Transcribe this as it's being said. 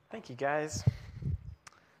Thank you, guys.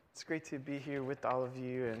 It's great to be here with all of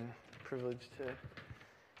you and privileged to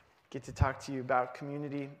get to talk to you about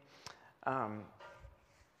community. If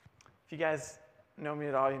you guys know me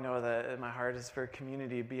at all, you know that my heart is for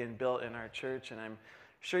community being built in our church, and I'm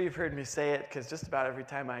sure you've heard me say it because just about every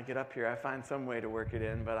time I get up here, I find some way to work it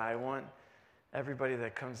in, but I want everybody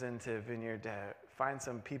that comes into Vineyard to find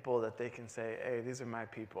some people that they can say, hey, these are my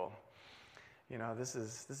people. You know, this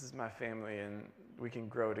is my family, and we can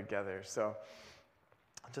grow together. So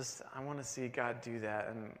I want to see God do that.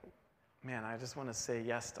 And man, I just want to say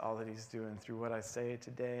yes to all that he's doing through what I say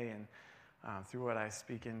today and through what I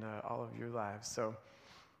speak into all of your lives. So,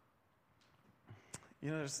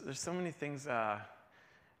 you know, there's so many things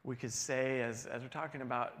we could say as we're talking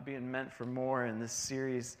about being meant for more in this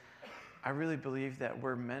series. I really believe that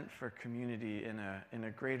we're meant for community in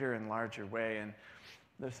a greater and larger way. And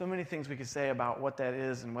there's so many things we could say about what that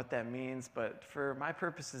is and what that means, but for my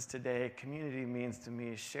purposes today, community means to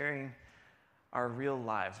me sharing our real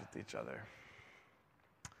lives with each other.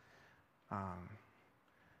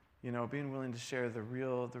 You know, being willing to share the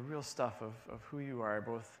real stuff of who you are,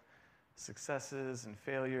 both successes and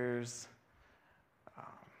failures,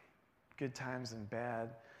 good times and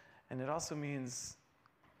bad. And it also means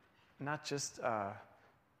not just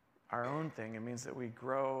our own thing. It means that we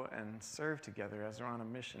grow and serve together as we're on a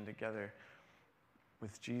mission together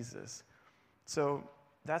with Jesus. So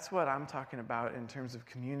that's what I'm talking about in terms of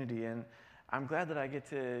community, and I'm glad that I get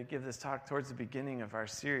to give this talk towards the beginning of our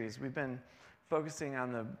series. We've been focusing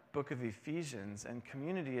on the book of Ephesians, and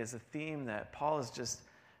community is a theme that Paul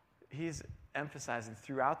he's emphasizing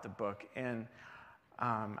throughout the book, and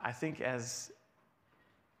I think as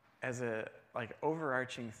a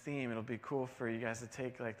overarching theme, it'll be cool for you guys to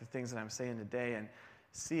take the things that I'm saying today and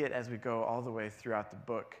see it as we go all the way throughout the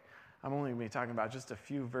book. I'm only going to be talking about just a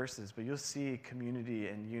few verses, but you'll see community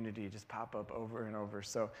and unity just pop up over and over.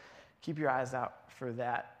 So keep your eyes out for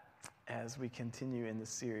that as we continue in the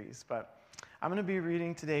series. But I'm going to be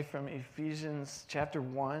reading today from Ephesians chapter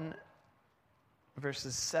 1,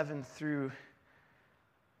 verses 7 through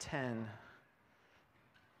 10.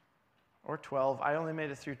 Or 12. I only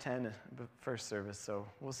made it through 10 first service, so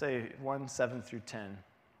we'll say 1, 7 through 10.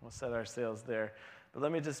 We'll set our sails there. But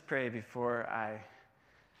let me just pray before I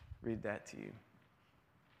read that to you.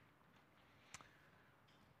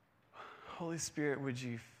 Holy Spirit, would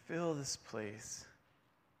you fill this place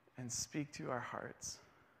and speak to our hearts?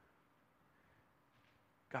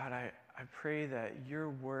 God, I pray that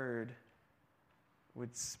your word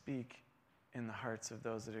would speak in the hearts of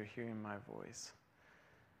those that are hearing my voice.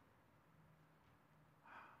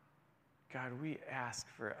 God, we ask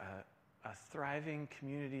for a thriving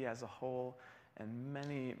community as a whole and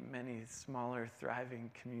many, many smaller thriving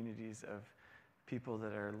communities of people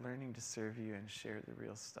that are learning to serve you and share the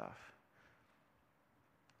real stuff.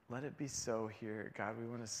 Let it be so here, God. We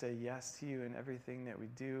want to say yes to you in everything that we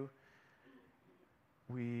do.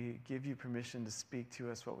 We give you permission to speak to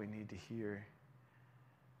us what we need to hear.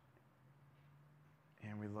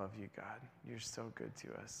 And we love you, God. You're so good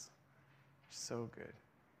to us. So good.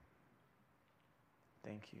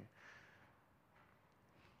 Thank you.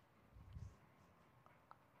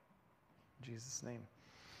 In Jesus' name.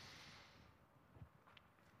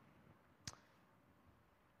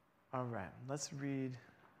 All right, let's read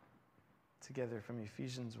together from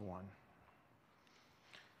Ephesians 1.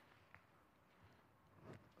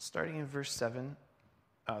 Starting in verse 7,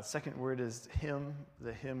 second word is him.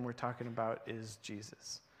 The him we're talking about is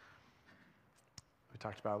Jesus. We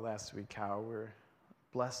talked about last week how we're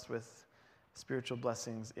blessed with spiritual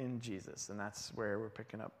blessings in Jesus, and that's where we're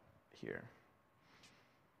picking up here.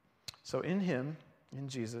 So in him, in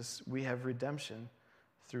Jesus, we have redemption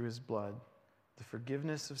through his blood, the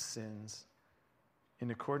forgiveness of sins,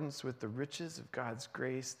 in accordance with the riches of God's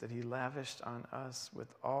grace that he lavished on us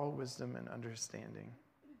with all wisdom and understanding.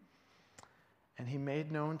 And he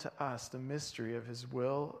made known to us the mystery of his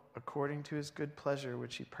will according to his good pleasure,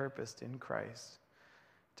 which he purposed in Christ,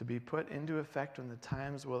 to be put into effect when the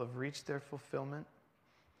times will have reached their fulfillment,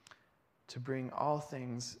 to bring all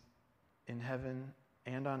things in heaven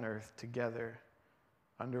and on earth together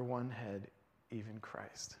under one head, even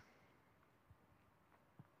Christ.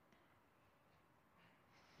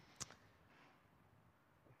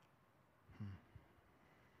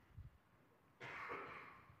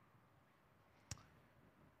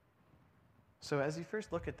 So as you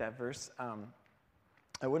first look at that verse,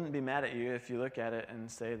 I wouldn't be mad at you if you look at it and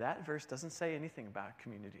say, that verse doesn't say anything about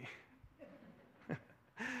community.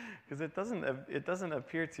 Because it doesn't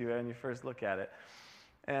appear to you when you first look at it.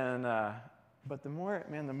 And but the more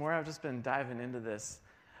I've just been diving into this,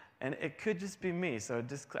 And it could just be me. So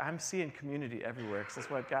I'm seeing community everywhere because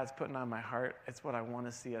that's what God's putting on my heart. It's what I want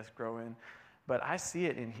to see us grow in. But I see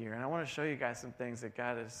it in here. And I want to show you guys some things that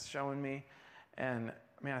God is showing me. And,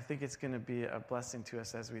 man, I think it's going to be a blessing to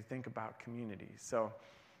us as we think about community. So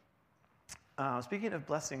speaking of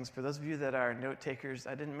blessings, for those of you that are note takers,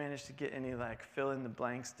 I didn't manage to get any, fill in the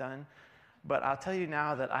blanks done. But I'll tell you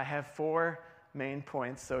now that I have 4 main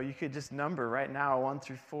points, so you could just number right now 1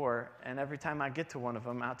 through 4, and every time I get to one of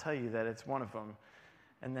them, I'll tell you that it's one of them.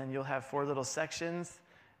 And then you'll have 4 little sections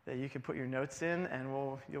that you can put your notes in, and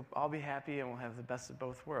you'll all be happy, and we'll have the best of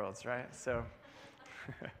both worlds, right? So,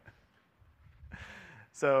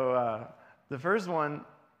 the first one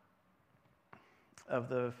of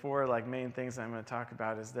the 4 main things I'm going to talk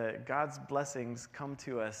about is that God's blessings come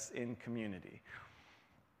to us in community.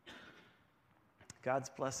 God's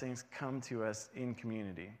blessings come to us in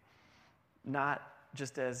community, not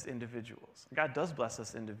just as individuals. God does bless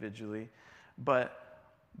us individually, but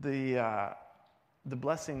the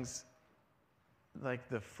blessings,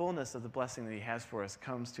 the fullness of the blessing that he has for us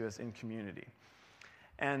comes to us in community.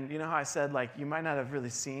 And you know how I said, you might not have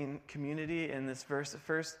really seen community in this verse at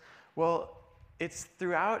first? Well, it's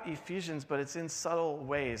throughout Ephesians, but it's in subtle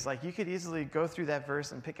ways. You could easily go through that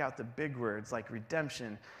verse and pick out the big words like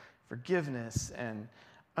redemption, forgiveness, and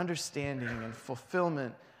understanding and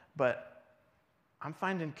fulfillment, but I'm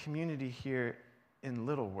finding community here in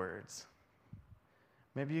little words.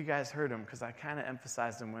 Maybe you guys heard them because I kind of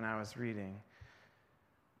emphasized them when I was reading.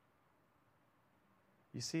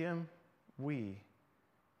 You see them? We,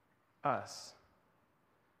 us,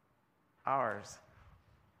 ours.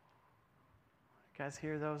 You guys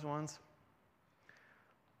hear those ones?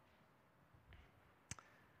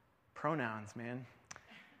 Pronouns, man.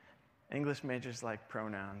 English majors like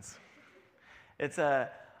pronouns. It's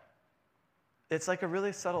like a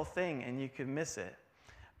really subtle thing, and you can miss it.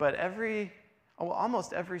 But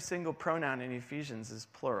almost every single pronoun in Ephesians is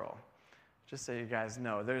plural, just so you guys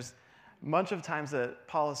know. There's a bunch of times that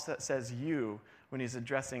Paul says you when he's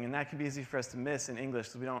addressing, and that can be easy for us to miss in English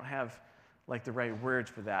because we don't have the right words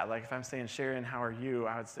for that. If I'm saying, Sharon, how are you?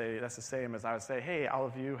 I would say that's the same as I would say, hey, all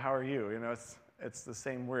of you, how are you? It's the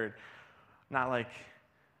same word. Not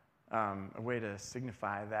a way to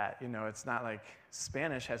signify that. It's not like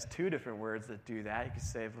Spanish has 2 different words that do that. You could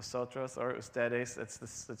say vosotros or ustedes.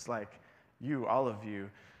 It's like you, all of you.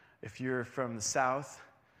 If you're from the south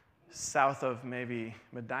of maybe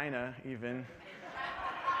Medina even,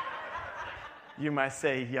 you might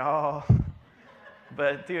say y'all.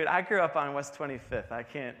 But dude, I grew up on West 25th. I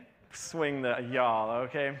can't swing the y'all,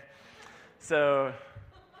 okay? So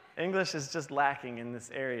English is just lacking in this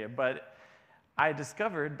area. But I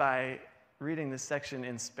discovered by reading this section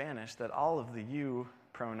in Spanish that all of the you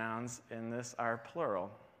pronouns in this are plural.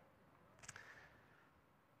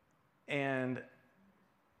 And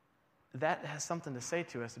that has something to say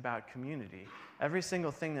to us about community. Every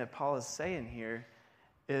single thing that Paul is saying here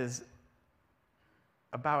is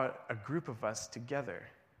about a group of us together.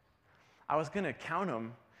 I was going to count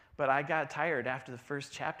them, but I got tired after the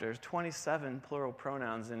first chapter. There's 27 plural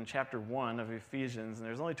pronouns in chapter 1 of Ephesians, and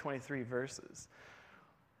there's only 23 verses.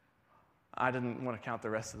 I didn't want to count the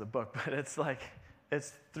rest of the book, but it's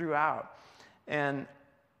throughout. And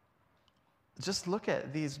just look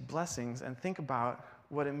at these blessings and think about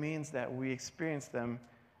what it means that we experience them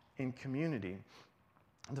in community.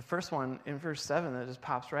 The first one in verse 7 that just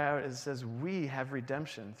pops right out, it says, we have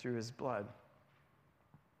redemption through his blood.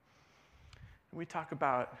 We talk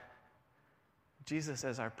about Jesus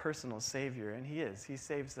as our personal Savior, and he is. He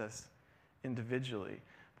saves us individually.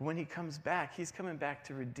 But when he comes back, he's coming back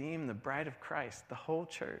to redeem the bride of Christ, the whole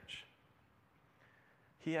church.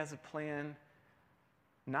 He has a plan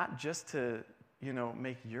not just to,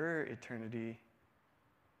 make your eternity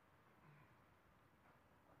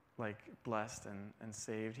blessed and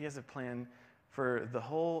saved. He has a plan for the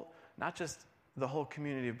whole, not just the whole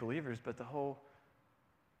community of believers, but the whole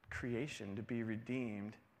creation to be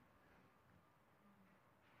redeemed.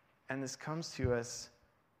 And this comes to us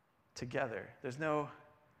together. There's no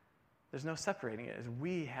separating it.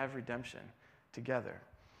 We have redemption together.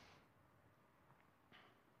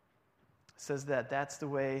 It says that's the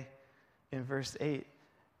way in verse 8.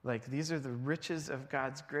 These are the riches of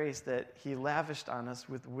God's grace that he lavished on us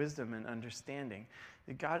with wisdom and understanding.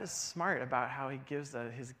 God is smart about how he gives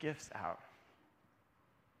his gifts out.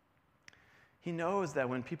 He knows that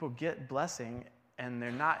when people get blessing and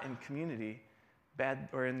they're not in community,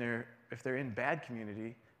 if they're in bad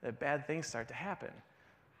community, that bad things start to happen.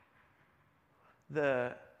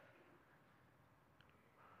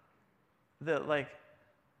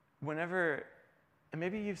 Whenever And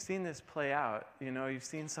maybe you've seen this play out. You've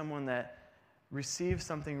seen someone that receives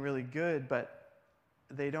something really good, but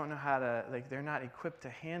they don't know how to, they're not equipped to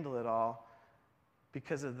handle it all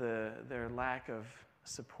because of their lack of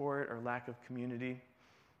support or lack of community.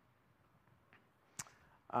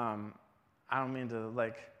 I don't mean to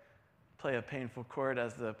play a painful chord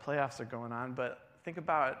as the playoffs are going on, but think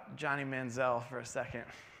about Johnny Manziel for a second.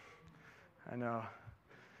 I know.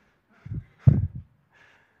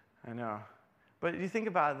 But you think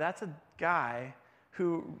about it, that's a guy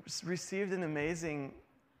who received an amazing,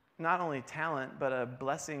 not only talent, but a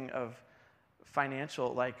blessing of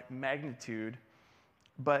financial magnitude.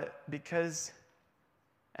 But because,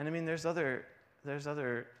 and I mean, there's other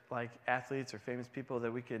athletes or famous people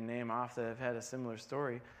that we could name off that have had a similar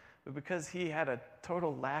story. But because he had a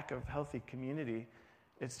total lack of healthy community,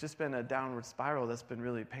 it's just been a downward spiral that's been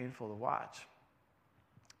really painful to watch.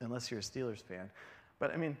 Unless you're a Steelers fan.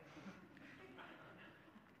 But I mean,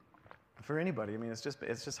 for anybody, I mean, it's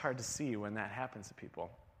just hard to see when that happens to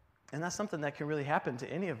people. And that's something that can really happen to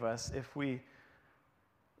any of us if we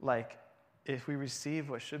receive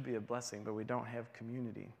what should be a blessing, but we don't have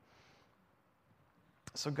community.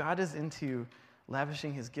 So God is into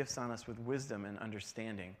lavishing his gifts on us with wisdom and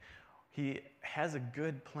understanding. He has a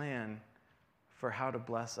good plan for how to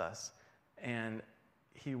bless us, and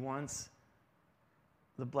he wants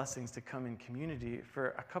the blessings to come in community for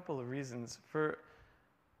a couple of reasons.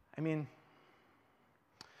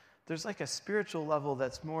 There's a spiritual level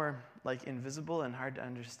that's more invisible and hard to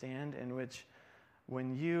understand, in which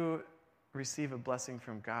when you receive a blessing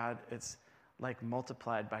from God, it's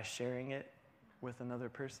multiplied by sharing it with another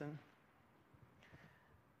person.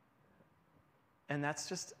 And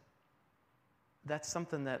that's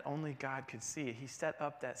something that only God could see. He set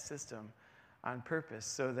up that system on purpose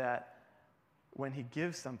so that when he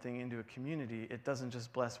gives something into a community, it doesn't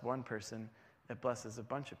just bless one person, it blesses a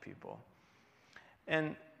bunch of people.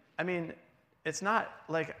 And I mean, it's not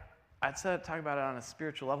I'd talk about it on a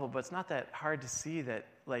spiritual level, but it's not that hard to see that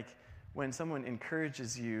when someone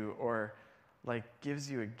encourages you or gives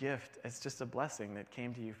you a gift, it's just a blessing that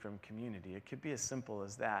came to you from community. It could be as simple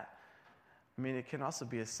as that. I mean, it can also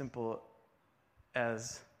be as simple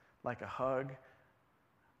as a hug,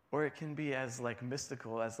 or it can be as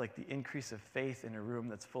mystical as the increase of faith in a room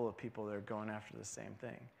that's full of people that are going after the same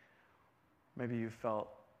thing. Maybe you felt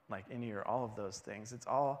any or all of those things. It's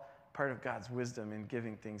all part of God's wisdom in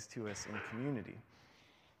giving things to us in community.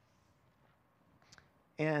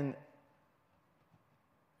 And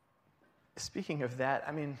speaking of that,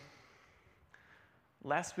 I mean,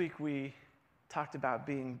 last week we talked about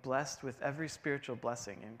being blessed with every spiritual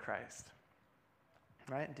blessing in Christ.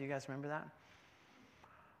 Right? Do you guys remember that?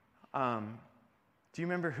 Do you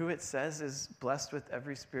remember who it says is blessed with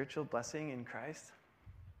every spiritual blessing in Christ?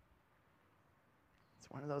 It's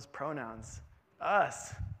one of those pronouns.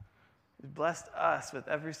 Us. He's blessed us with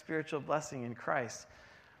every spiritual blessing in Christ.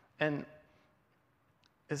 And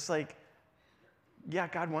it's yeah,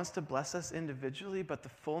 God wants to bless us individually, but the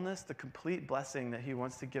fullness, the complete blessing that he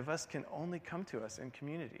wants to give us can only come to us in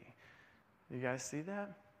community. You guys see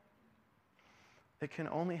that? It can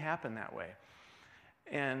only happen that way.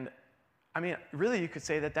 And I mean, really, you could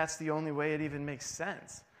say that that's the only way it even makes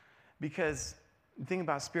sense. Because the thing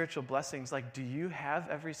about spiritual blessings, do you have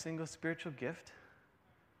every single spiritual gift?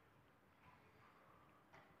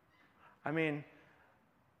 I mean,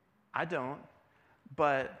 I don't,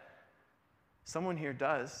 but someone here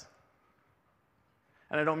does.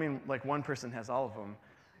 And I don't mean one person has all of them.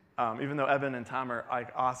 Even though Evan and Tom are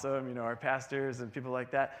awesome, our pastors and people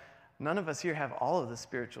like that, none of us here have all of the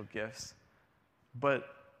spiritual gifts,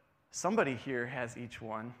 but somebody here has each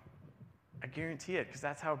one. I guarantee it, because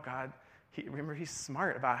that's how God, remember, he's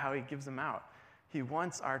smart about how he gives them out. He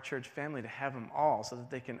wants our church family to have them all so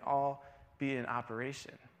that they can all be in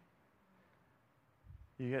operation.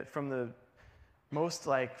 You get from the most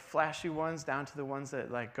flashy ones down to the ones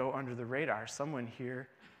that go under the radar. Someone here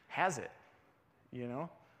has it,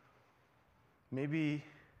 Maybe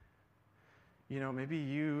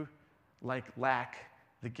you lack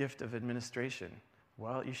the gift of administration.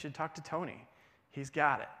 Well, you should talk to Tony. He's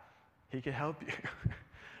got it. He can help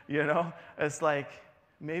you. It's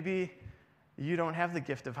maybe you don't have the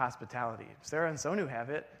gift of hospitality. Sarah and Sonu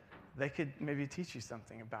have it. They could maybe teach you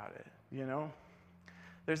something about it,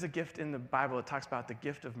 There's a gift in the Bible that talks about the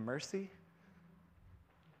gift of mercy,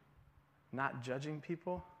 not judging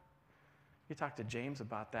people. You talk to James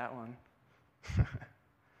about that one.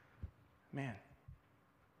 Man,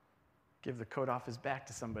 give the coat off his back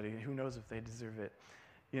to somebody, who knows if they deserve it,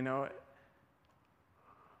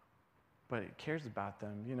 But it cares about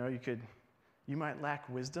them. You might lack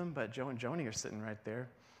wisdom, but Joe and Joni are sitting right there.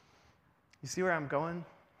 You see where I'm going?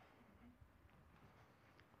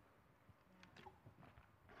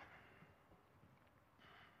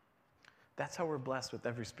 That's how we're blessed with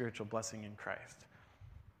every spiritual blessing in Christ.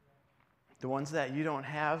 The ones that you don't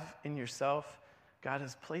have in yourself, God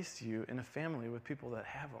has placed you in a family with people that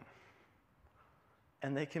have them.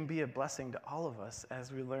 And they can be a blessing to all of us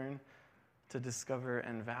as we learn to discover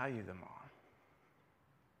and value them all.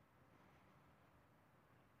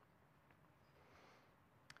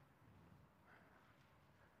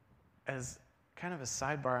 As kind of a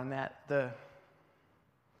sidebar on that,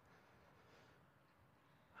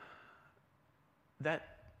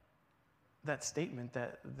 that statement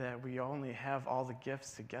that we only have all the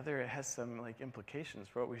gifts together, it has some implications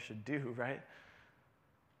for what we should do, right?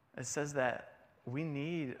 It says that we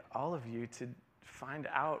need all of you to find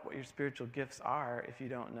out what your spiritual gifts are if you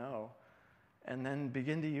don't know, and then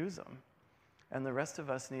begin to use them. And the rest of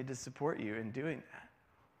us need to support you in doing that.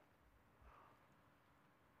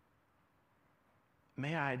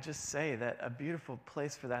 May I just say that a beautiful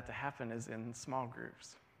place for that to happen is in small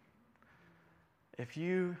groups. If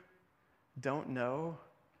you don't know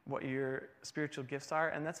what your spiritual gifts are,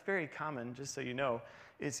 and that's very common, just so you know,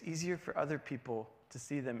 it's easier for other people to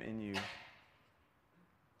see them in you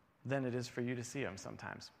than it is for you to see them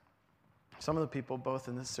sometimes. Some of the people, both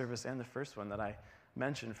in this service and the first one that I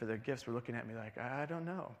mentioned for their gifts, were looking at me like, I don't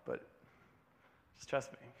know, but just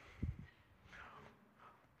trust me.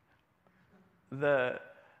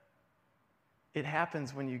 It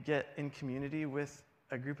happens when you get in community with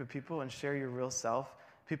a group of people and share your real self.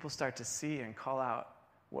 People start to see and call out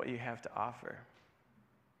what you have to offer.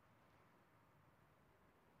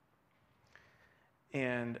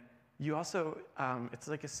 And you also, it's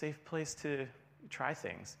like a safe place to try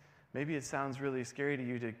things. Maybe it sounds really scary to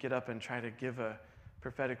you to get up and try to give a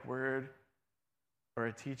prophetic word or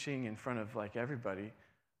a teaching in front of everybody.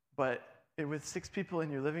 But with 6 people in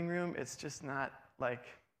your living room, it's just not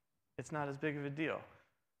it's not as big of a deal.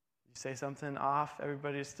 You say something off,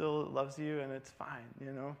 everybody still loves you, and it's fine,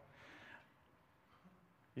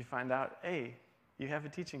 You find out, hey, you have a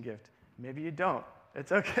teaching gift. Maybe you don't.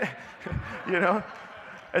 It's okay.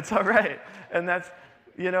 It's all right. And that's,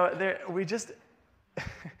 you get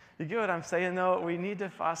what I'm saying, though? We need to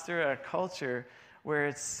foster a culture where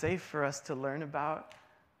it's safe for us to learn about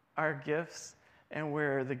our gifts and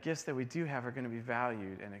where the gifts that we do have are going to be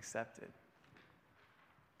valued and accepted.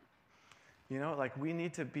 We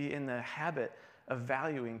need to be in the habit of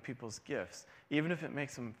valuing people's gifts, even if it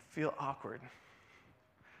makes them feel awkward.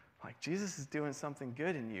 Jesus is doing something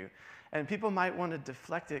good in you. And people might want to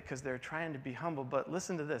deflect it because they're trying to be humble, but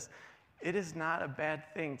listen to this. It is not a bad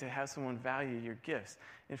thing to have someone value your gifts.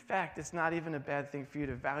 In fact, it's not even a bad thing for you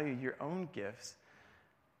to value your own gifts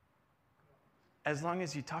as long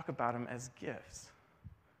as you talk about them as gifts.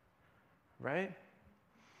 Right?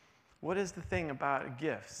 What is the thing about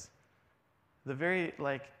gifts? The very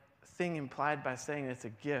thing implied by saying it's a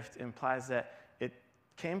gift implies that it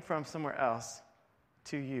came from somewhere else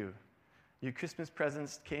to you. Your Christmas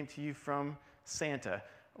presents came to you from Santa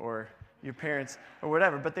or your parents or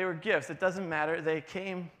whatever, but they were gifts. It doesn't matter. They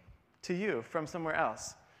came to you from somewhere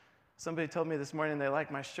else. Somebody told me this morning they liked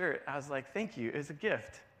my shirt. I was like, thank you. It's a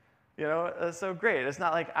gift. It's so great. It's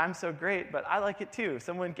not like I'm so great, but I like it too.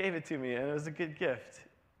 Someone gave it to me, and it was a good gift.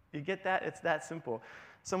 You get that? It's that simple.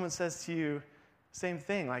 Someone says to you, same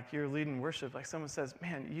thing, you're leading worship, someone says,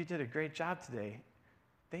 man, you did a great job today.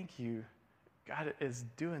 Thank you. God is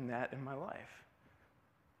doing that in my life.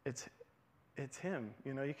 It's Him.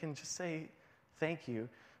 You can just say thank you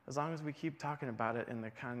as long as we keep talking about it in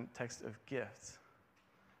the context of gifts.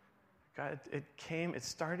 God,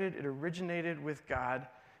 it originated with God.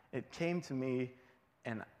 It came to me,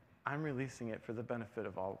 and I'm releasing it for the benefit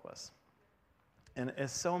of all of us. And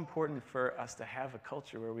it's so important for us to have a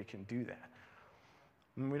culture where we can do that.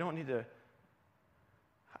 And we don't need to.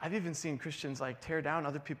 I've even seen Christians tear down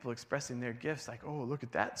other people expressing their gifts, oh, look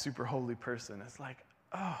at that super holy person. It's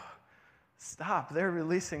oh, stop. They're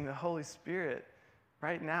releasing the Holy Spirit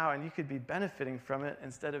right now, and you could be benefiting from it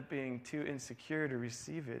instead of being too insecure to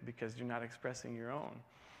receive it because you're not expressing your own.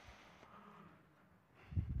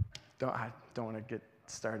 I don't want to get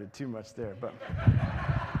started too much there, but.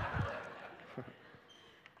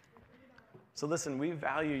 So listen, we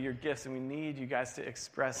value your gifts, and we need you guys to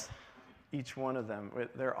express each one of them.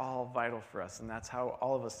 They're all vital for us, and that's how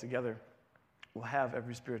all of us together will have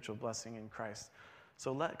every spiritual blessing in Christ.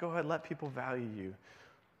 So go ahead, let people value you,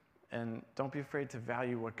 and don't be afraid to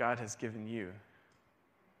value what God has given you.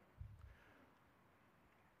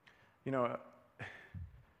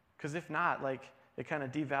 Because if not, it kind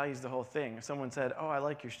of devalues the whole thing. If someone said, oh, I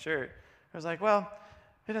like your shirt, I was like, well,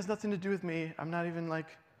 it has nothing to do with me. I'm not even like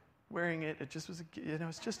wearing it. It just was,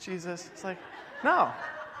 it's just Jesus. It's like, no,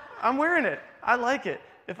 I'm wearing it. I like it.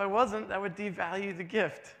 If I wasn't, that would devalue the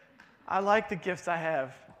gift. I like the gifts I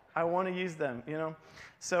have. I want to use them,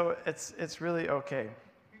 So it's really okay.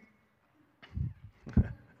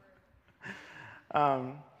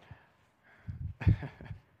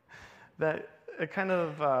 That it kind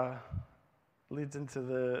of leads into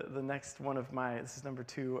the next one of this is number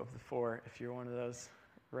 2 of the 4, if you're one of those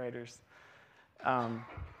writers.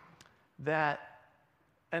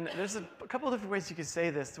 And there's a couple of different ways you could say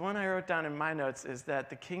this. The one I wrote down in my notes is that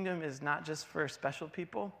the kingdom is not just for special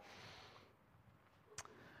people.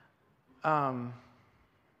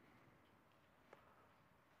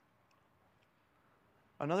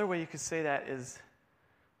 Another way you could say that is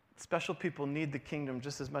special people need the kingdom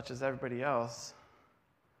just as much as everybody else.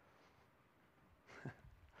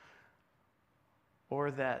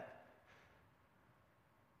 Or that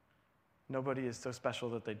nobody is so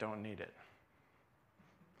special that they don't need it.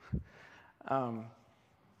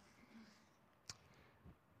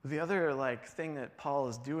 The other thing that Paul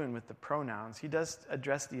is doing with the pronouns, he does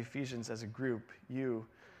address the Ephesians as a group, you,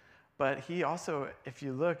 but he also, if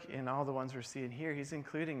you look in all the ones we're seeing here, he's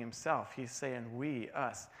including himself. He's saying we,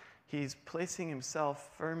 us. He's placing himself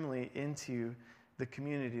firmly into the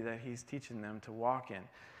community that he's teaching them to walk in.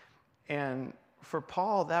 And for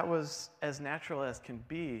Paul, that was as natural as can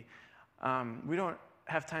be. We don't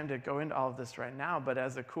have time to go into all of this right now, but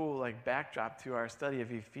as a cool backdrop to our study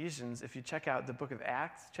of Ephesians, if you check out the book of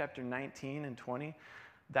Acts, chapter 19 and 20,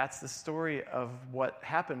 that's the story of what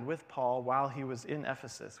happened with Paul while he was in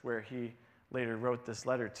Ephesus, where he later wrote this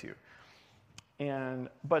letter to.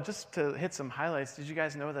 But just to hit some highlights, did you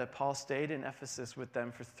guys know that Paul stayed in Ephesus with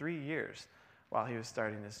them for 3 years while he was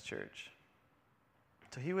starting this church?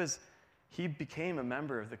 So he became a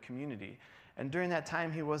member of the community. And during that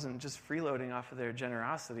time, he wasn't just freeloading off of their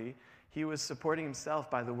generosity. He was supporting himself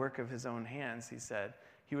by the work of his own hands, he said.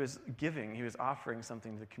 He was giving. He was offering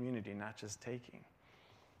something to the community, not just taking.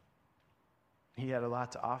 He had a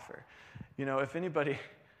lot to offer. If anybody,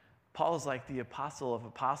 Paul's like the apostle of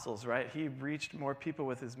apostles, right? He reached more people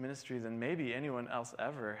with his ministry than maybe anyone else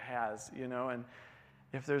ever has, And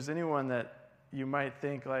if there's anyone that you might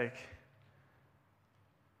think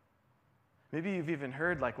maybe you've even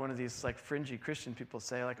heard one of these fringy Christian people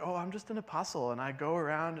say oh, I'm just an apostle and I go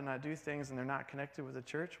around and I do things and they're not connected with the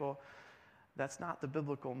church. Well, that's not the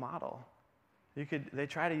biblical model. They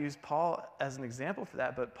try to use Paul as an example for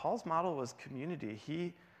that, but Paul's model was community.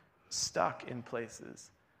 He stuck in places.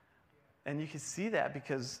 And you can see that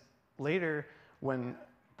because later when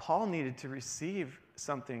Paul needed to receive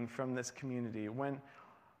something from this community, when,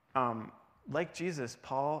 like Jesus,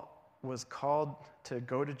 Paul was called to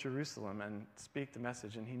go to Jerusalem and speak the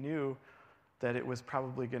message, and he knew that it was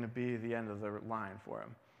probably going to be the end of the line for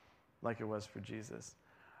him, like it was for Jesus.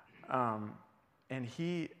 And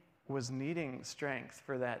he was needing strength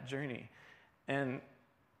for that journey. And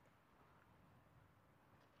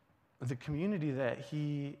the community that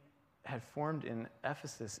he had formed in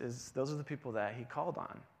Ephesus those are the people that he called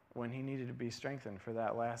on when he needed to be strengthened for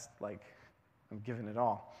that last, I'm giving it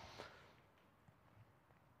all.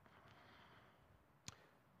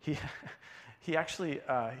 He actually,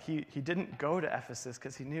 he didn't go to Ephesus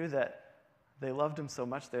because he knew that they loved him so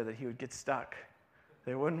much there that he would get stuck.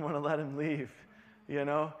 They wouldn't want to let him leave,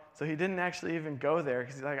 So he didn't actually even go there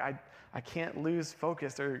because he's like, I can't lose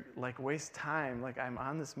focus or waste time. I'm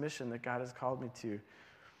on this mission that God has called me to.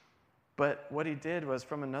 But what he did was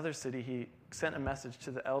from another city, he sent a message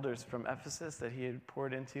to the elders from Ephesus that he had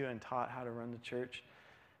poured into and taught how to run the church.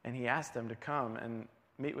 And he asked them to come and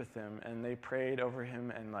meet with him, and they prayed over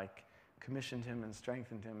him and commissioned him and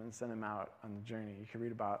strengthened him and sent him out on the journey. You can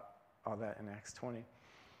read about all that in Acts 20.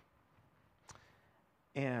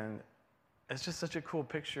 And it's just such a cool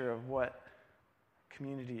picture of what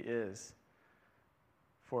community is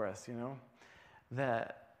for us,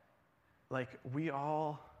 that we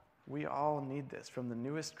all need this. From the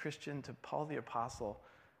newest Christian to Paul the Apostle,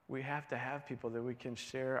 we have to have people that we can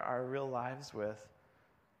share our real lives with.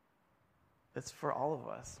 It's for all of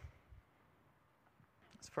us.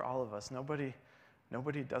 It's for all of us. Nobody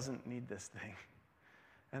doesn't need this thing.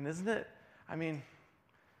 And isn't it,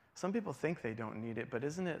 some people think they don't need it, but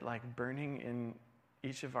isn't it burning in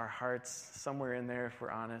each of our hearts, somewhere in there if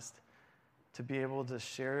we're honest, to be able to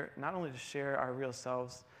share, not only to share our real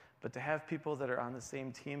selves, but to have people that are on the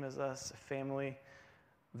same team as us, a family,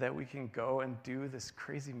 that we can go and do this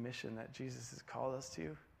crazy mission that Jesus has called us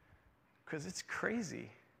to? Because it's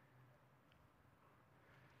crazy.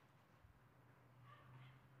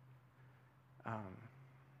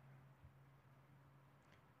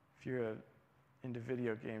 if you're into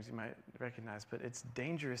video games, you might recognize, but it's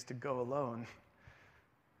dangerous to go alone,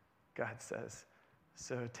 God says.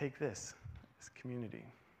 So take this community.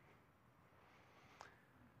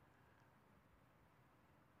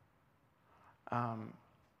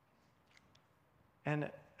 And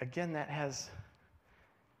again, that has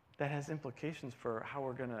implications for how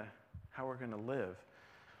we're gonna live.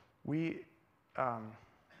 We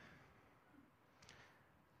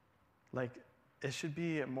it should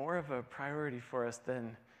be more of a priority for us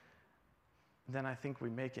than I think we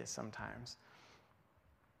make it sometimes.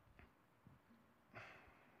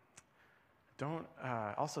 Don't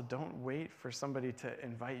wait for somebody to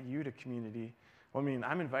invite you to community. Well, I mean,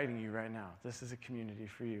 I'm inviting you right now. This is a community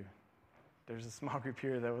for you. There's a small group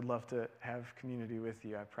here that would love to have community with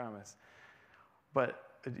you, I promise. But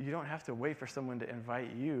you don't have to wait for someone to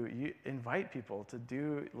invite you. You invite people to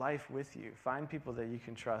do life with you. Find people that you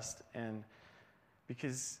can trust, and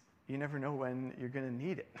because you never know when you're going to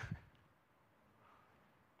need it.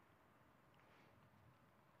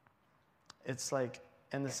 It's like,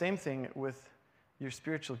 and the same thing with your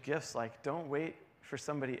spiritual gifts. Like, don't wait for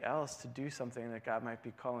somebody else to do something that God might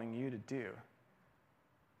be calling you to do.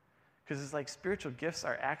 Because it's like spiritual gifts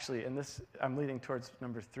are actually, and this, I'm leading towards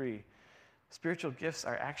number 3, spiritual gifts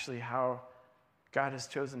are actually how God has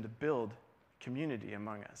chosen to build community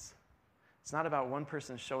among us. It's not about one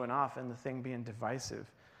person showing off and the thing being divisive.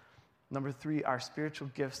 Number 3, our spiritual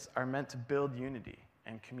gifts are meant to build unity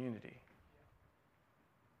and community.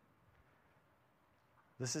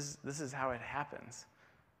 This is how it happens.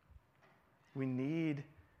 We need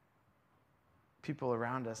people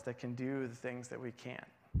around us that can do the things that we can't.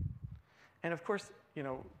 And of course,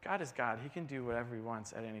 God is God. He can do whatever he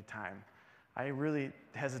wants at any time. I really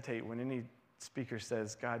hesitate when any speaker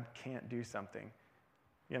says God can't do something.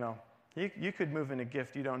 You could move in a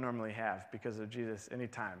gift you don't normally have because of Jesus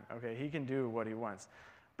anytime. Okay, he can do what he wants.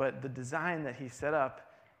 But the design that he set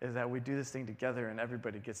up is that we do this thing together and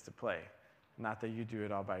everybody gets to play, not that you do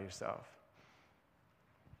it all by yourself.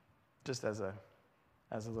 Just as a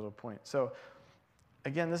little point. So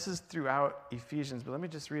again, this is throughout Ephesians, but let me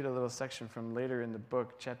just read a little section from later in the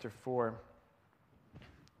book, chapter 4,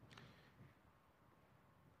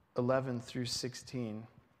 11 through 16.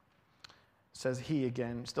 It says he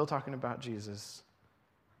again, still talking about Jesus.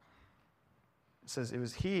 It says, it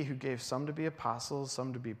was he who gave some to be apostles,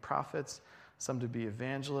 some to be prophets, some to be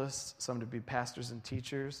evangelists, some to be pastors and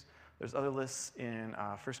teachers. There's other lists in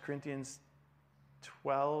 1 Corinthians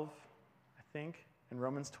 12, I think, in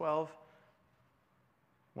Romans 12.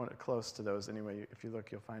 One close to those anyway. If you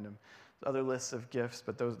look, you'll find them. There's other lists of gifts,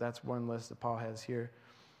 but that's one list that Paul has here.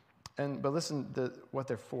 But listen to what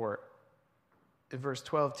they're for. In verse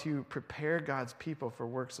 12, to prepare God's people for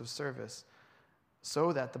works of service,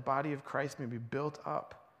 so that the body of Christ may be built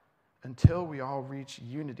up until we all reach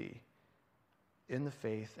unity in the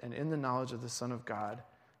faith and in the knowledge of the Son of God,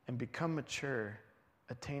 and become mature,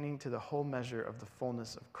 attaining to the whole measure of the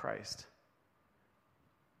fullness of Christ.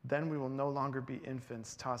 Then we will no longer be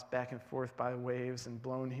infants, tossed back and forth by waves and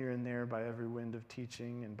blown here and there by every wind of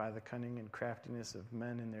teaching and by the cunning and craftiness of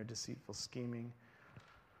men in their deceitful scheming.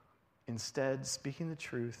 Instead, speaking the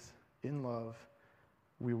truth in love,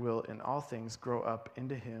 we will in all things grow up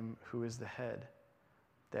into him who is the head,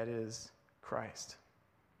 that is, Christ.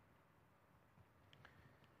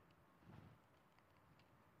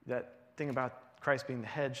 That thing about Christ being the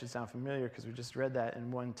head should sound familiar because we just read that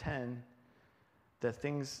in 1:10. The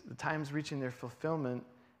times reaching their fulfillment,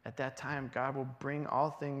 at that time, God will bring all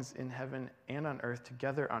things in heaven and on earth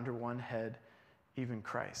together under one head, even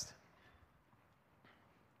Christ.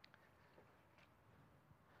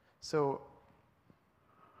 So,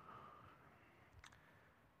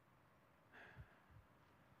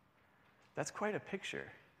 that's quite a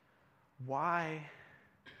picture. Why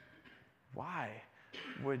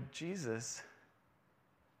would Jesus,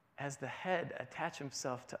 as the head, attach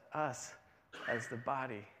himself to us as the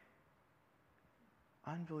body?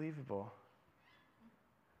 Unbelievable.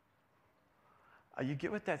 You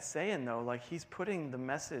get what that's saying, though? Like, he's putting the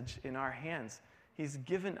message in our hands. He's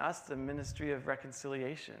given us the ministry of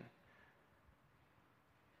reconciliation.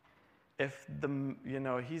 If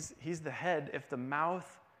he's the head, if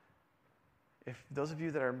those of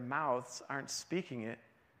you that are mouths aren't speaking it,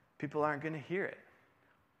 people aren't going to hear it.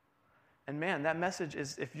 And man, that message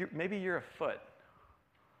is, maybe you're a foot.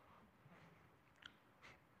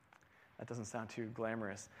 That doesn't sound too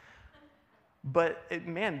glamorous. But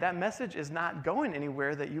that message is not going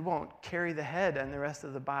anywhere that you won't carry the head and the rest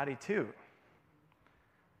of the body too.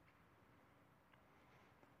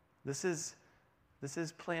 This is This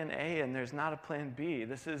is plan A, and there's not a plan B.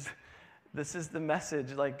 This is the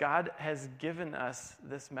message. Like, God has given us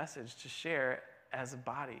this message to share as a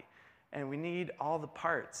body, and we need all the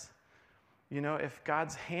parts. You know, if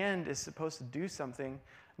God's hand is supposed to do something,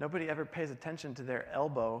 nobody ever pays attention to their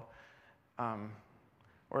elbow,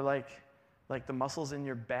 or like the muscles in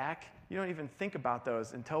your back. You don't even think about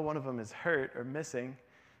those until one of them is hurt or missing,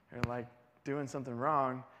 or like doing something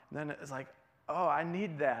wrong. And then it's like, oh, I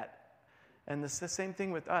need that. And it's the same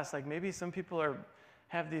thing with us. Like, maybe some people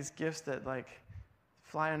have these gifts that like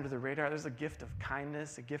fly under the radar. There's a gift of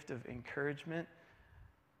kindness, a gift of encouragement.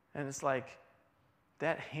 And it's like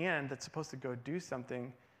that hand that's supposed to go do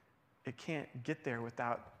something, it can't get there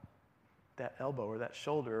without that elbow or that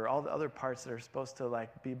shoulder or all the other parts that are supposed to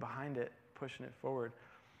like be behind it, pushing it forward.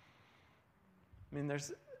 I mean,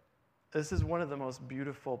 this is one of the most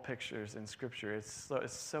beautiful pictures in Scripture. It's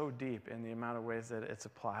so deep in the amount of ways that it's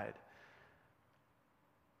applied.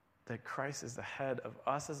 That Christ is the head of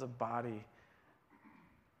us as a body,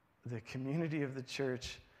 the community of the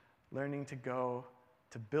church, learning to go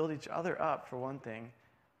to build each other up, for one thing,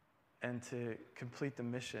 and to complete the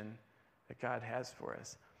mission that God has for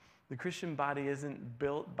us. The Christian body isn't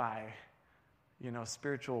built by,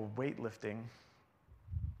 spiritual weightlifting,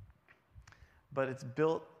 but it's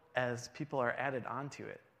built as people are added onto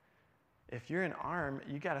it. If you're an arm,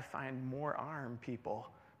 you got to find more arm people,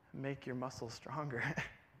 make your muscles stronger.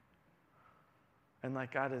 And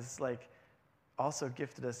like, God has like also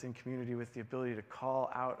gifted us in community with the ability to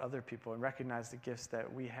call out other people and recognize the gifts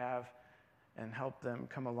that we have and help them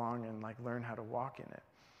come along and like learn how to walk in it.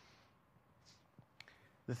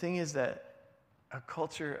 The thing is that a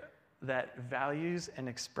culture that values and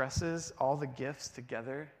expresses all the gifts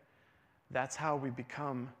together, that's how we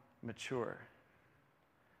become mature.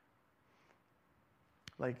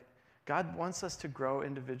 Like, God wants us to grow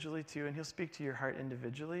individually too, and He'll speak to your heart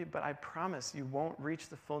individually, but I promise you won't reach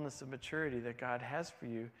the fullness of maturity that God has for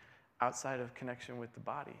you outside of connection with the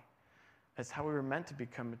body. It's how we were meant to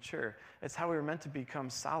become mature. It's how we were meant to become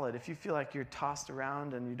solid. If you feel like you're tossed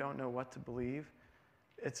around and you don't know what to believe,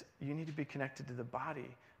 you need to be connected to the body.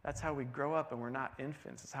 That's how we grow up, and we're not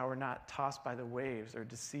infants. It's how we're not tossed by the waves or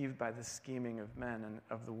deceived by the scheming of men and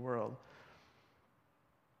of the world.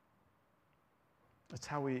 It's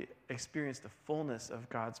how we experience the fullness of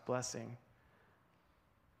God's blessing.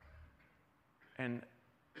 And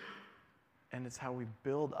it's how we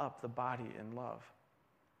build up the body in love.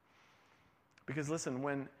 Because listen,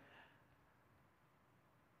 when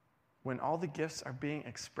all the gifts are being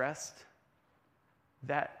expressed,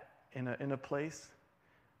 that in a place,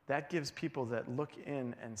 that gives people that look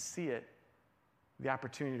in and see it the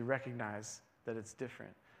opportunity to recognize that it's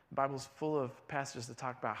different. The Bible's full of passages that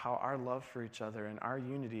talk about how our love for each other and our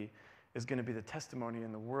unity is going to be the testimony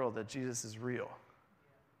in the world that Jesus is real.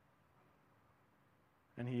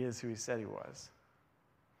 And He is who He said He was.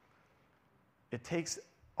 It takes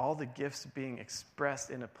all the gifts being expressed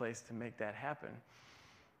in a place to make that happen.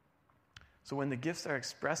 So when the gifts are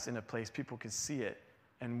expressed in a place, people can see it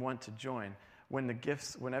and want to join. When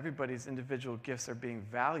everybody's individual gifts are being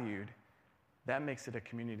valued, that makes it a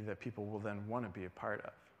community that people will then want to be a part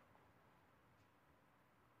of.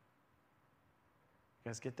 You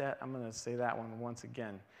guys get that? I'm going to say that one once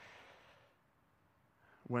again.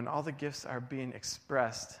 When all the gifts are being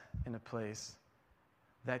expressed in a place,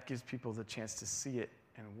 that gives people the chance to see it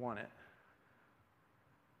and want it.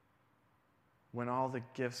 When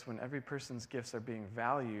every person's gifts are being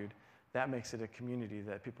valued, that makes it a community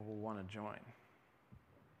that people will want to join.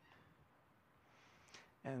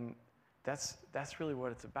 And that's really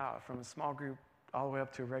what it's about. From a small group all the way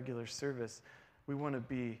up to a regular service, we want to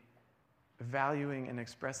be valuing and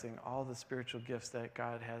expressing all the spiritual gifts that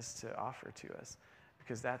God has to offer to us,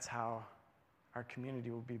 because that's how our community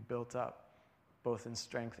will be built up, both in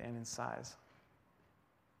strength and in size.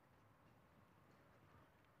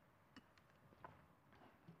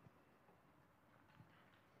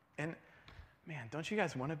 And man, don't you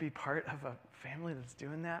guys want to be part of a family that's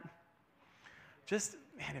doing that? Just,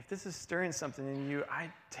 man, if this is stirring something in you,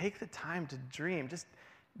 I take the time to dream. Just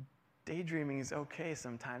daydreaming is okay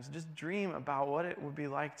sometimes. Just dream about what it would be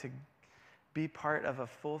like to be part of a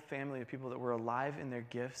full family of people that were alive in their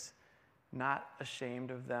gifts, not ashamed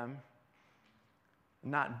of them,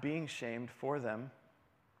 not being shamed for them,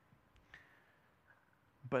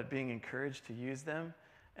 but being encouraged to use them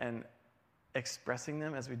and expressing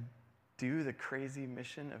them as we do the crazy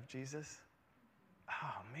mission of Jesus.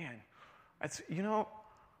 Oh, man.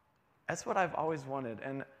 That's what I've always wanted.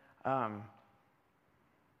 And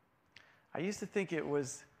I used to think it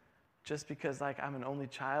was just because like I'm an only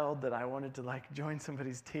child that I wanted to like join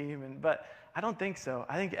somebody's team. But I don't think so.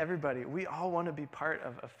 I think everybody, we all want to be part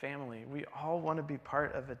of a family. We all want to be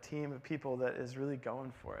part of a team of people that is really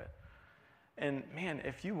going for it. And man,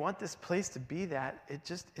 if you want this place to be that,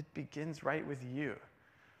 it begins right with you.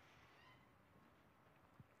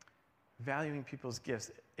 Valuing people's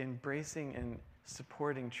gifts, embracing and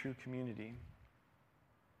supporting true community.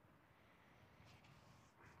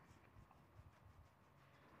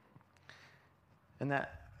 And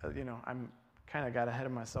that, I'm kind of got ahead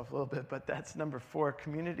of myself a little bit, but that's number 4.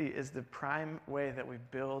 Community is the prime way that we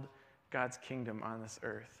build God's kingdom on this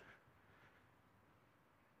earth.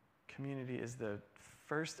 Community is the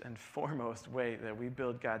first and foremost way that we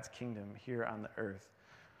build God's kingdom here on the earth.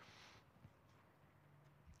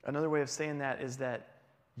 Another way of saying that is that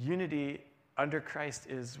unity under Christ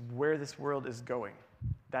is where this world is going.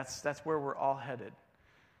 That's where we're all headed.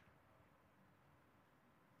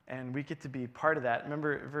 And we get to be part of that.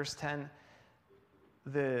 Remember verse 10,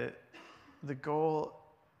 the goal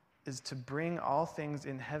is to bring all things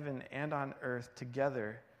in heaven and on earth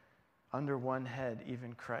together under one head,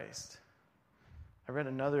 even Christ. I read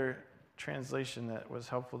another translation that was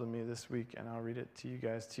helpful to me this week, and I'll read it to you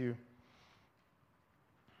guys too.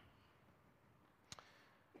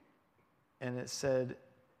 And it said,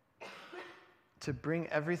 to bring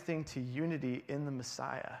everything to unity in the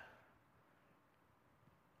Messiah,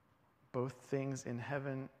 both things in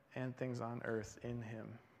heaven and things on earth in him.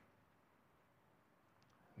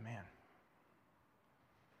 Man.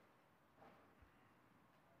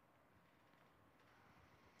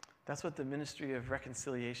 That's what the ministry of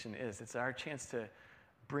reconciliation is. It's our chance to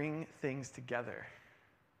bring things together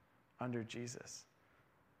under Jesus.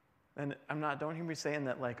 And don't hear me saying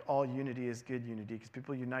that like all unity is good unity, because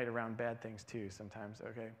people unite around bad things too sometimes,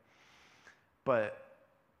 okay? But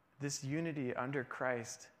this unity under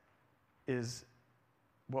Christ is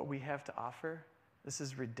what we have to offer. This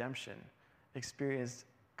is redemption, experienced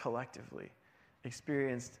collectively,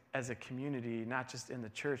 experienced as a community, not just in the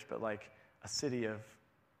church, but like a city of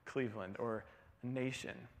Cleveland or a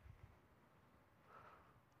nation.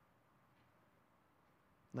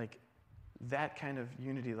 Like that kind of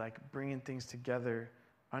unity, like bringing things together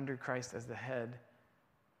under Christ as the head,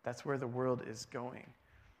 that's where the world is going.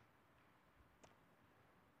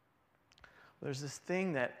 There's this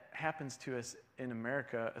thing that happens to us in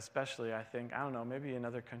America, especially, I think, I don't know, maybe in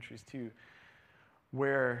other countries too,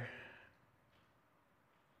 where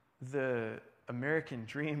the American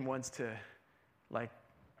dream wants to like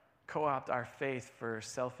co-opt our faith for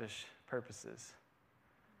selfish purposes.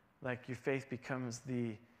 Like your faith becomes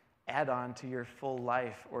the add-on to your full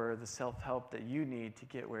life or the self-help that you need to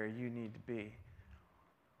get where you need to be.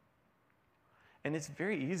 And it's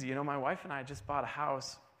very easy. My wife and I just bought a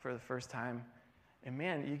house for the first time. And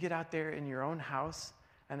man, you get out there in your own house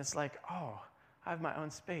and it's like, oh, I have my own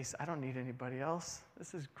space. I don't need anybody else.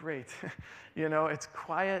 This is great. It's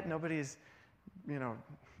quiet. Nobody's,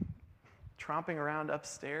 tromping around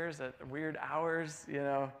upstairs at weird hours,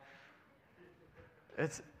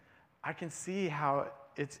 I can see how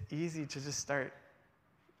it's easy to just start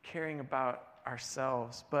caring about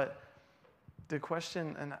ourselves. But the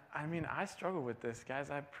question, and I struggle with this, guys.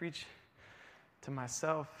 I preach to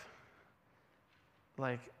myself.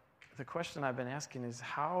 Like, the question I've been asking is,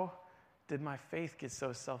 how did my faith get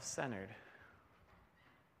so self-centered?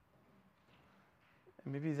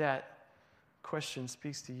 And maybe that question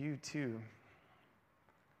speaks to you too.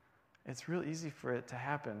 It's real easy for it to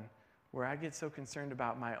happen where I get so concerned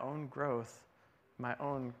about my own growth, my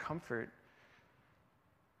own comfort,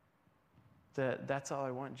 that's all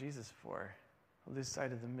I want Jesus for. I lose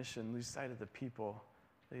sight of the mission, lose sight of the people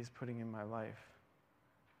that he's putting in my life.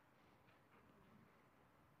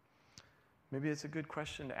 Maybe it's a good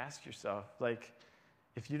question to ask yourself. Like,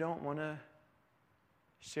 if you don't want to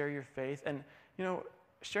share your faith, and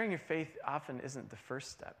sharing your faith often isn't the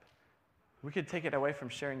first step. We could take it away from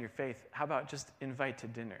sharing your faith. How about just invite to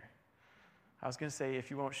dinner? I was going to say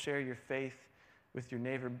if you won't share your faith with your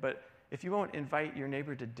neighbor, but if you won't invite your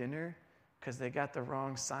neighbor to dinner because they got the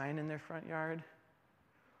wrong sign in their front yard,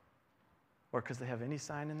 or because they have any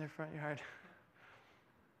sign in their front yard,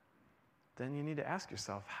 then you need to ask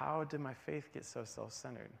yourself, how did my faith get so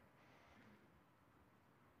self-centered?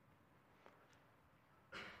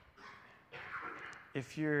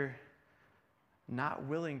 If you're not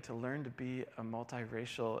willing to learn to be a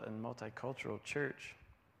multiracial and multicultural church,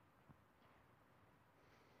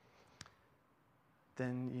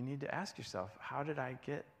 then you need to ask yourself, how did I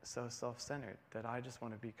get so self-centered that I just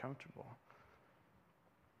want to be comfortable?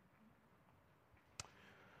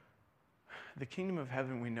 the kingdom of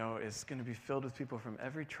heaven, we know, is going to be filled with people from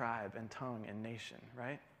every tribe and tongue and nation,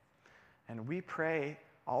 right? And we pray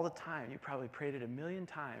all the time. You probably prayed it 1,000,000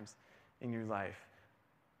 times in your life.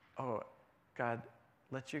 Oh, God,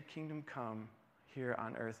 let your kingdom come here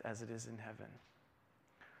on earth as it is in heaven.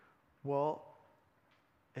 Well,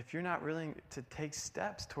 if you're not willing to take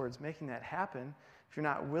steps towards making that happen, if you're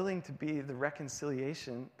not willing to be the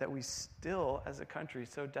reconciliation that we still, as a country,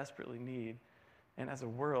 so desperately need, and as a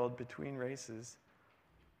world between races,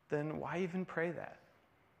 then why even pray that?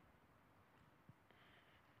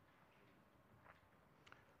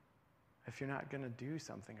 If you're not going to do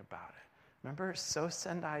something about it. Remember, so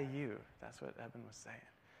send I you. That's what Eben was saying.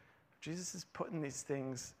 Jesus is putting these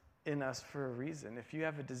things in us for a reason. If you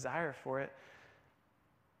have a desire for it,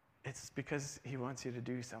 it's because he wants you to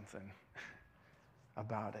do something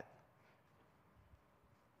about it.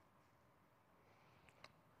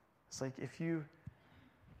 It's like if you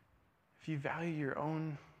value your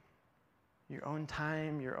own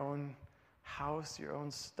time, your own house, your own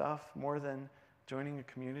stuff more than joining a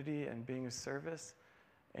community and being of service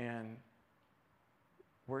and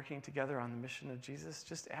working together on the mission of Jesus,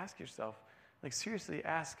 just ask yourself, like seriously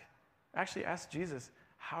ask Jesus,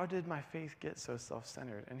 how did my faith get so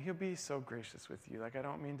self-centered? And he'll be so gracious with you. Like, I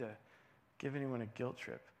don't mean to give anyone a guilt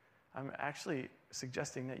trip. I'm actually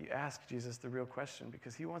suggesting that you ask Jesus the real question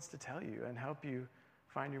because he wants to tell you and help you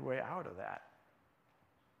find your way out of that.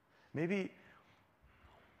 Maybe,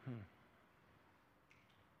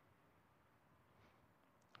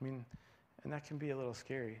 and that can be a little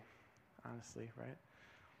scary, honestly, right?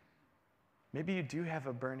 Maybe you do have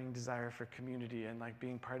a burning desire for community and like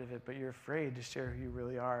being part of it, but you're afraid to share who you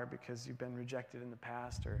really are because you've been rejected in the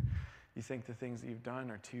past, or you think the things that you've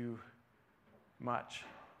done are too much.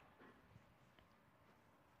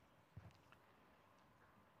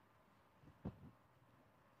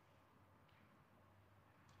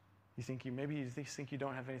 You think you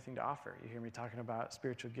don't have anything to offer. You hear me talking about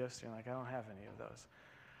spiritual gifts, and you're like, I don't have any of those.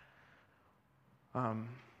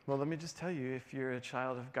 Well, let me just tell you, if you're a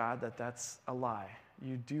child of God, that's a lie.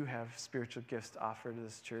 You do have spiritual gifts to offer to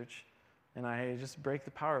this church, and I just break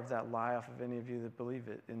the power of that lie off of any of you that believe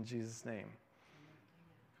it in Jesus' name.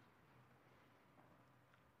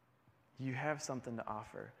 You have something to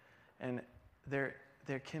offer, and there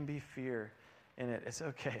can be fear in it. It's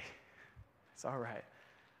okay. It's all right.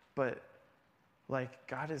 But like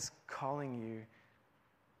God is calling you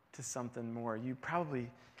to something more. You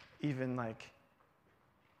probably even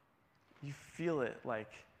you feel it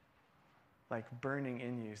like burning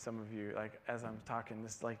in you, some of you, like as I'm talking,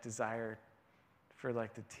 this like desire for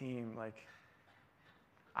like the team. Like,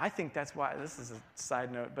 I think that's why, this is a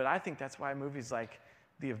side note, but I think that's why movies like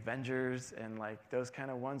The Avengers and like those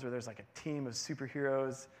kind of ones where there's like a team of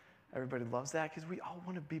superheroes, everybody loves that because we all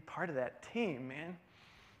want to be part of that team, man.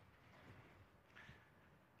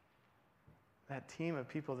 That team of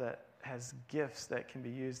people that has gifts that can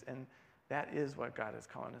be used, and that is what God is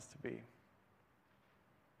calling us to be.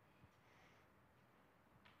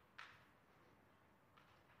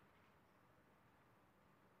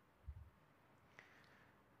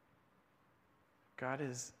 God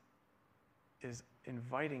is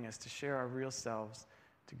inviting us to share our real selves,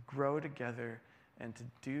 to grow together, and to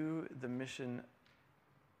do the mission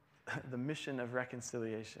of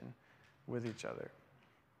reconciliation with each other.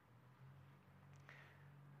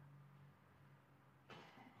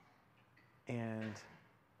 And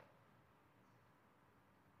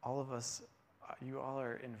all of us, you all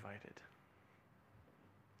are invited.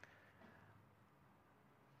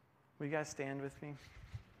 Will you guys stand with me?